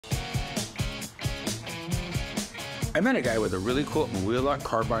I met a guy with a really cool wheel-lock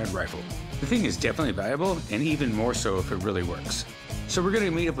carbine rifle. The thing is definitely valuable, and even more so if it really works. So we're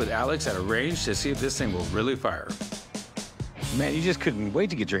gonna meet up with Alex at a range to see if this thing will really fire. Man, you just couldn't wait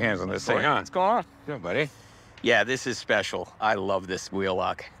to get your hands on this thing, huh? What's going on? Good, buddy. Yeah, this is special. I love this wheel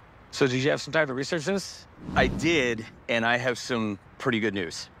lock. So did you have some time to research this? I did, and I have some pretty good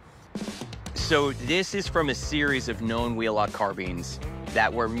news. So this is from a series of known wheel lock carbines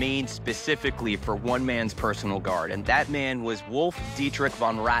that were made specifically for one man's personal guard, and that man was Wolf Dietrich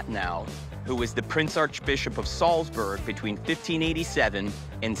von Rathenau, who was the Prince Archbishop of Salzburg between 1587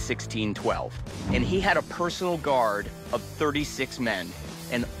 and 1612. And he had a personal guard of 36 men,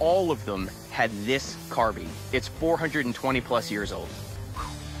 and all of them had this carbine. It's 420 plus years old.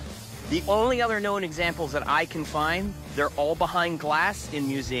 The only other known examples that I can find, they're all behind glass in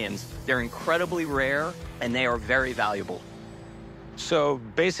museums. They're incredibly rare, and they are very valuable. So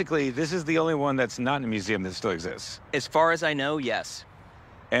basically, this is the only one that's not in a museum that still exists. As far as I know, yes.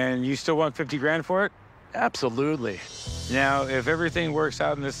 And you still want 50 grand for it? Absolutely. Now, if everything works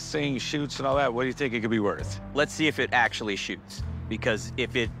out and this thing shoots and all that, what do you think it could be worth? Let's see if it actually shoots. Because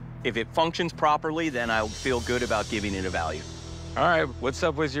if it functions properly, then I'll feel good about giving it a value. All right, what's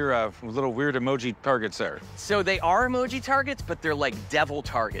up with your little weird emoji targets there? So they are emoji targets, but they're like devil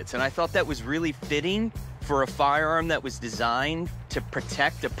targets. And I thought that was really fitting for a firearm that was designed to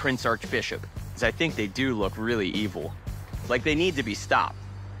protect a Prince Archbishop. Because I think they do look really evil. Like they need to be stopped.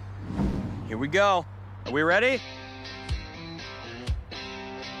 Here we go. Are we ready?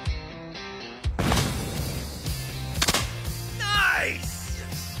 Nice!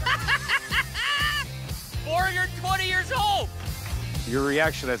 420 years old! Your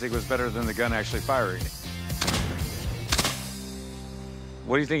reaction, I think, was better than the gun actually firing.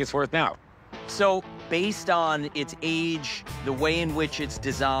 What do you think it's worth now? So, based on its age, the way in which it's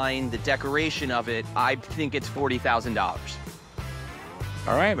designed, the decoration of it, I think it's $40,000.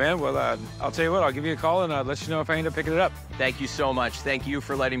 All right, man. Well, I'll tell you what, I'll give you a call and let you know if I end up picking it up. Thank you so much. Thank you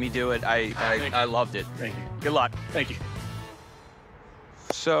for letting me do it. I loved it. Thank you. Good luck. Thank you.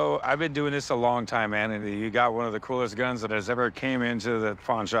 So I've been doing this a long time, man, and you got one of the coolest guns that has ever came into the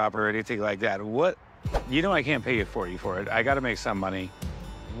pawn shop or anything like that. What? You know I can't pay you for it. I got to make some money.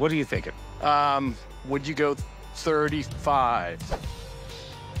 What are you thinking? Would you go 35?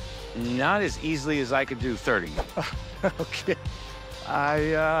 Not as easily as I could do 30. Okay.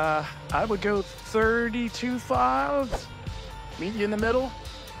 I would go 32.5. Meet you in the middle.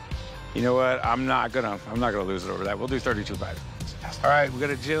 You know what? I'm not gonna lose it over that. We'll do 32.5. All right, we got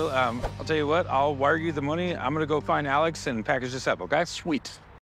a deal. I'll tell you what. I'll wire you the money. I'm gonna go find Alex and package this up. Okay? Sweet.